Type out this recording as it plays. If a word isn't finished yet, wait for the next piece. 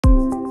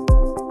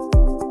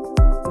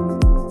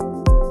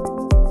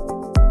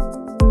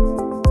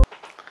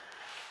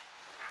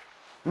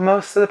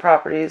Most of the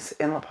properties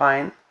in La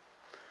Pine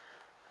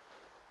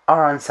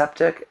are on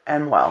septic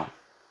and well.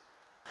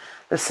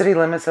 The city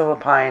limits of La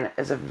Pine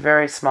is a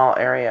very small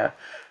area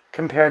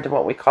compared to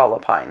what we call La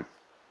Pine.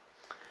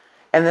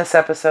 In this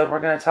episode, we're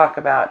going to talk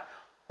about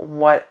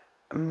what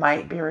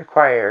might be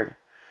required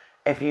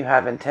if you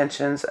have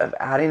intentions of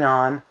adding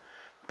on,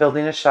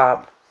 building a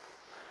shop.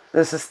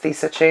 This is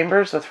Thesa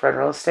Chambers with Fred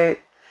Real Estate,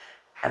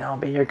 and I'll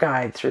be your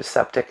guide through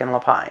Septic and La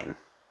Pine.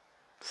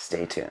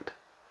 Stay tuned.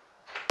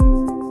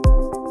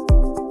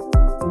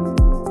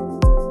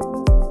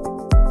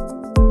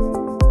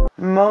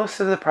 Most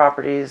of the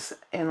properties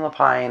in La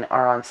Pine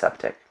are on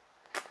septic,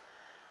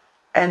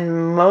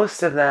 and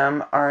most of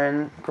them are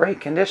in great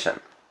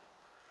condition.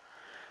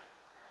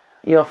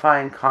 You'll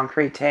find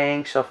concrete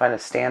tanks, you'll find a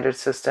standard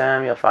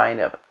system, you'll find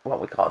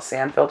what we call a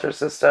sand filter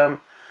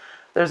system.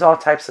 There's all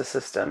types of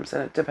systems,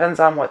 and it depends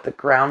on what the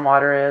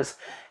groundwater is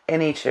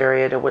in each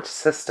area to which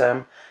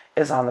system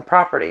is on the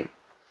property.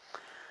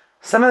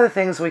 Some of the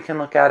things we can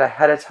look at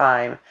ahead of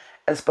time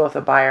as both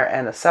a buyer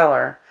and a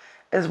seller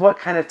is what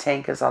kind of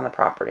tank is on the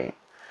property.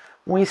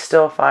 We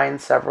still find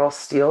several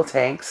steel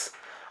tanks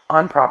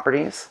on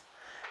properties,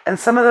 and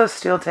some of those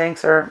steel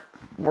tanks are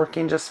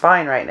working just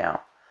fine right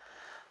now.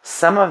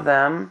 Some of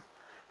them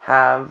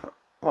have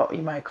what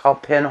you might call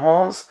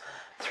pinholes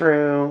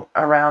through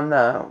around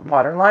the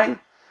water line.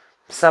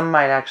 Some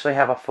might actually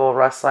have a full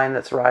rust line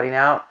that's rotting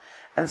out,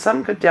 and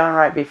some could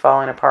downright be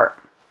falling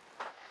apart.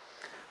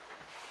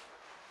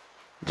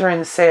 During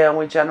the sale,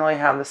 we generally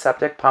have the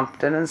septic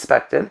pumped and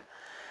inspected,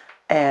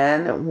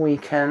 and we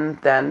can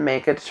then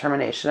make a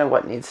determination of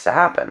what needs to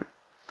happen.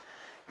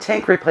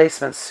 Tank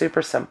replacement's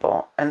super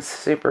simple and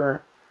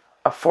super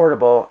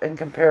affordable in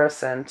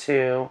comparison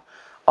to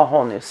a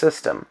whole new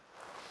system.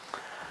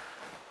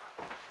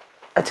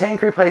 A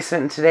tank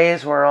replacement in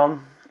today's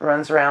world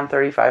runs around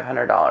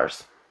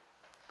 $3,500,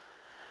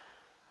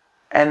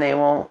 and they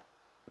will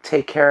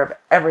take care of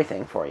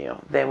everything for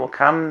you. They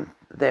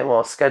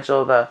will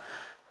schedule the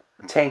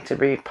tank to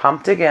be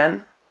pumped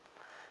again.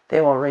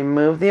 They will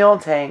remove the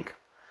old tank,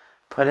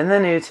 put in the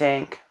new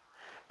tank,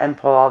 and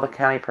pull all the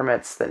county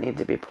permits that need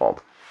to be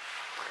pulled.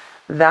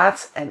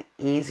 That's an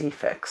easy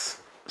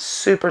fix.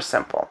 Super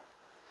simple.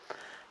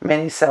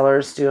 Many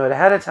sellers do it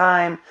ahead of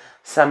time.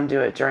 Some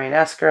do it during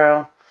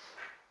escrow.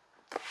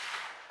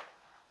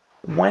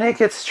 When it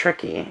gets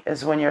tricky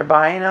is when you're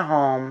buying a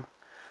home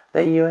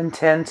that you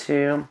intend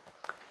to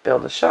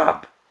build a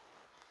shop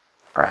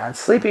or add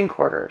sleeping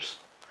quarters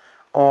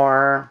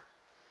or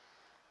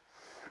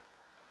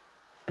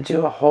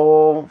do a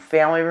whole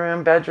family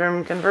room,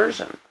 bedroom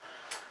conversion.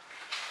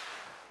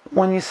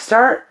 When you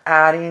start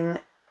adding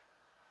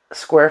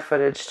square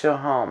footage to a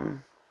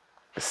home,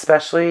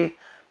 especially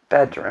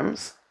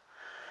bedrooms,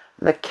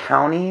 the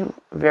county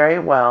very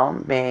well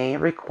may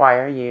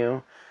require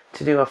you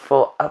to do a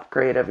full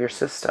upgrade of your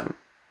system.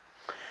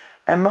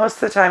 And most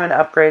of the time an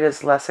upgrade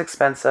is less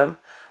expensive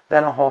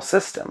than a whole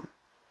system.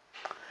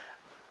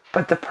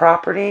 But the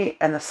property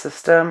and the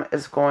system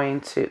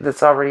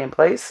that's already in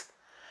place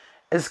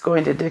is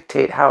going to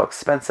dictate how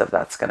expensive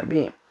that's going to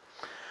be.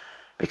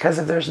 Because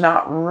if there's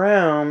not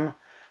room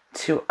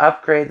to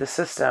upgrade the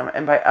system,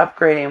 and by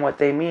upgrading what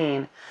they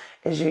mean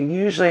is you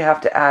usually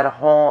have to add a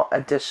whole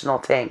additional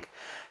tank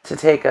to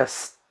take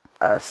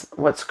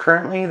what's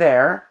currently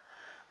there,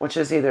 which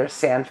is either a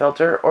sand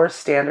filter or a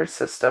standard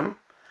system,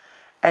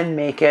 and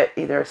make it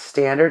either a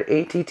standard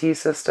ATT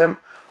system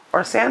or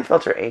a sand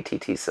filter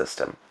ATT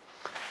system.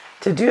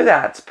 To do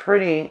that,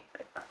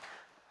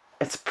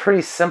 it's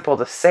pretty simple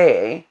to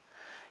say.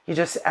 You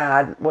just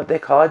add what they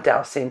call a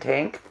dowsing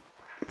tank,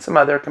 some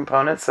other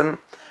components, and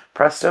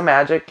presto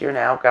magic, you're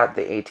now got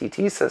the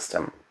ATT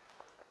system.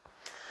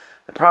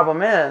 The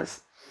problem is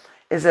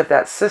if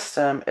that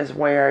system is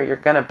where you're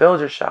going to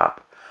build your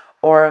shop,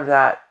 or if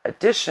that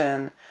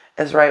addition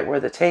is right where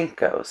the tank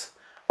goes,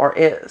 or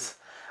is,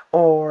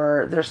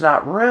 or there's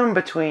not room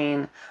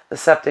between the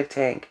septic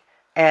tank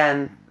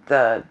and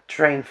the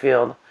drain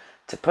field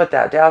to put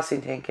that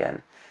dowsing tank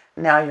in,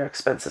 now your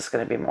expense is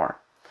going to be more.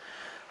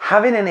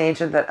 Having an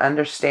agent that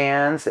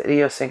understands the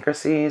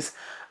idiosyncrasies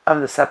of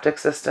the septic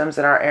systems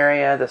in our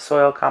area, the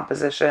soil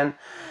composition,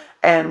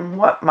 and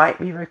what might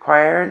be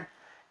required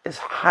is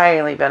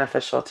highly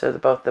beneficial to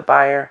both the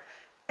buyer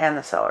and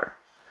the seller.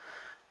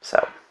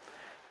 So,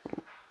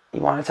 you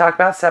want to talk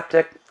about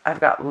septic? I've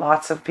got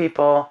lots of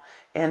people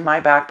in my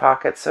back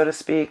pocket, so to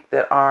speak,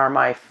 that are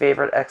my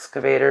favorite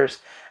excavators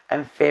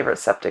and favorite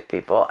septic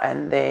people,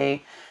 and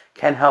they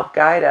can help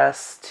guide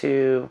us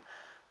to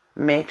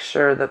make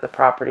sure that the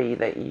property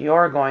that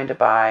you're going to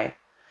buy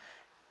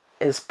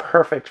is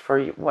perfect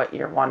for what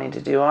you're wanting to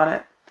do on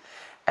it.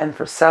 And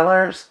for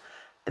sellers,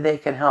 they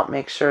can help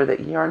make sure that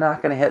you're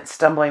not going to hit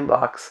stumbling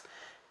blocks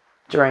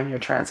during your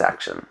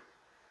transaction.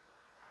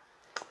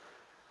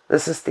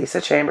 This is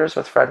Thesa Chambers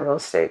with Fred Real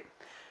Estate.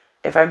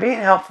 If I'm being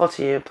helpful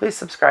to you, please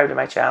subscribe to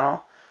my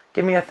channel.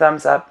 Give me a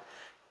thumbs up.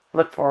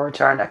 Look forward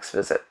to our next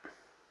visit.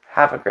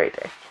 Have a great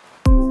day.